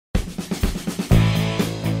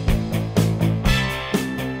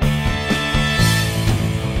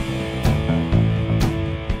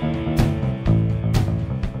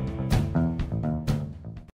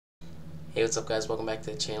What's up, guys? Welcome back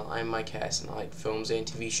to the channel. I'm Mike Cass and I like films and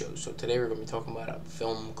TV shows. So today we're going to be talking about a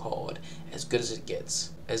film called As Good As It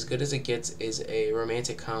Gets. As Good As It Gets is a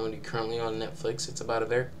romantic comedy currently on Netflix. It's about a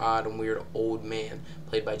very odd and weird old man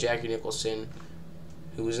played by Jack Nicholson,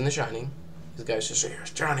 who was in The Shining. This guy's just here,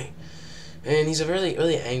 Johnny. And he's a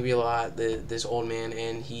really angry a lot, this old man,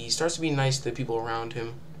 and he starts to be nice to the people around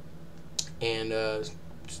him and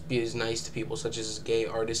be as nice to people such as his gay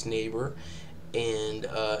artist neighbor, and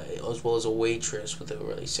as well as a waitress with a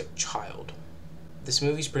really sick child. This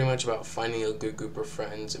movie's pretty much about finding a good group of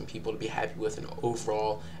friends and people to be happy with, and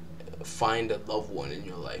overall find a loved one in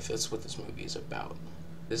your life. That's what this movie is about.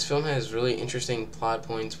 This film has really interesting plot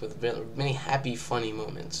points with many happy, funny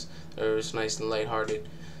moments that are just nice and lighthearted,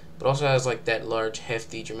 but also has like that large,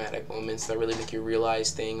 hefty, dramatic moments that really make you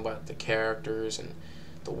realize things about the characters and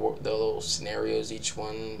the little scenarios each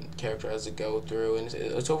one character has to go through, and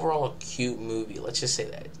it's overall a cute movie. Let's just say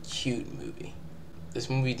that, cute movie. This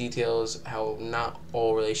movie details how not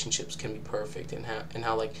all relationships can be perfect, and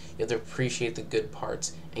how like you have to appreciate the good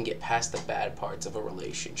parts and get past the bad parts of a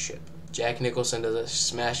relationship. Jack Nicholson does a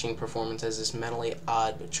smashing performance as this mentally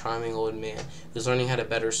odd but charming old man who's learning how to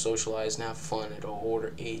better socialize and have fun at an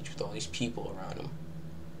older age with all these people around him.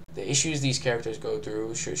 The issues these characters go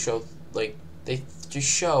through they just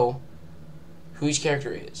show who each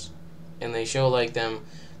character is, and they show like them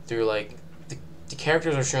through like the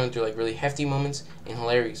characters are shown through like really hefty moments and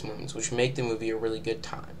hilarious moments, which make the movie a really good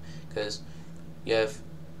time, because you have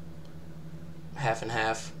half and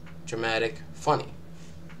half, dramatic, funny.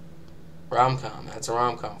 Rom-com, that's a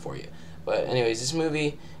rom-com for you. But anyways, this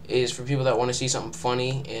movie is for people that want to see something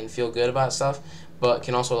funny and feel good about stuff, but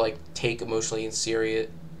can also like take emotionally serious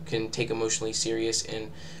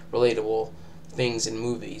and relatable things in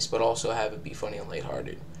movies, but also have it be funny and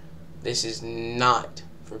lighthearted. This is not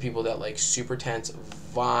for people that like super tense,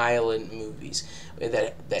 violent movies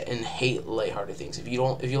that hate lighthearted things. If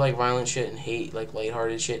you like violent shit and hate like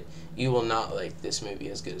lighthearted shit, you will not like this movie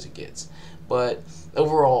As Good As It Gets. But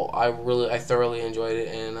overall, I thoroughly enjoyed it,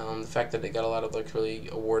 and the fact that it got a lot of like really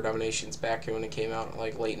award nominations back when it came out,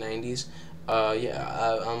 like late '90s.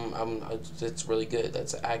 It's really good.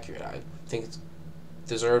 That's accurate. I think it's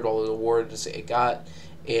deserved all the awards it got,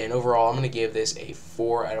 and overall I'm going to give this a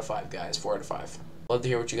 4 out of 5, guys. 4 out of 5. Love to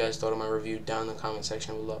hear what you guys thought of my review down in the comment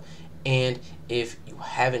section below. And if you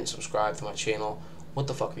haven't subscribed to my channel, what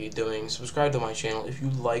the fuck are you doing? Subscribe to my channel if you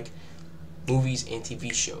like movies and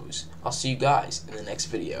TV shows. I'll see you guys in the next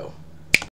video.